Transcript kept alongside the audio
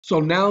So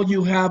now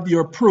you have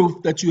your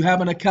proof that you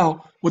have an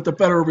account with the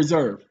Federal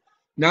Reserve.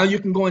 Now you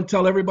can go and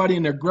tell everybody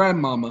and their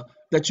grandmama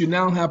that you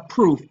now have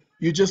proof.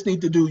 You just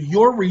need to do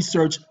your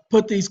research,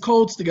 put these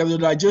codes together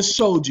that I just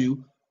showed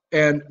you,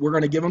 and we're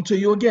going to give them to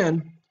you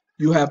again.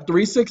 You have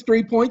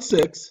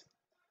 363.6.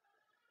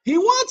 He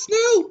wants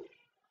new.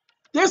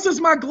 This is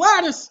my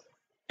Gladys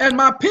and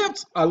my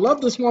pips. I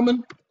love this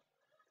woman.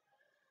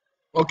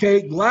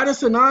 Okay,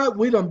 Gladys and I,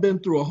 we done been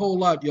through a whole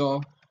lot,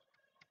 y'all.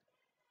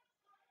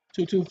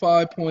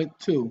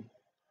 225.2.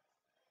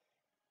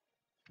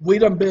 We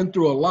done been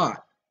through a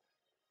lot.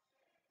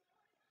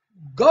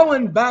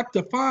 Going back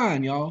to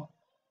fine, y'all.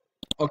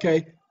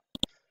 Okay.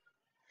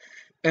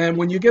 And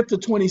when you get to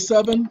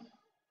 27,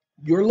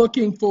 you're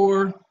looking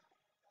for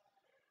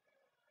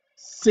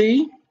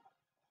C,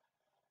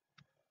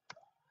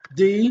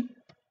 D,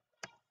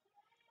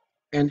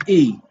 and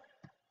E.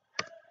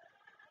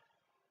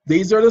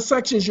 These are the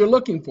sections you're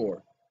looking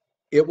for.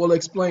 It will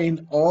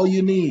explain all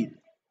you need.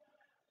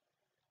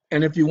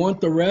 And if you want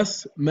the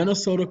rest,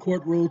 Minnesota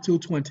Court Rule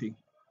 220.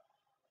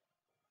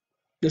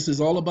 This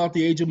is all about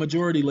the age of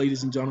majority,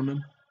 ladies and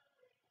gentlemen.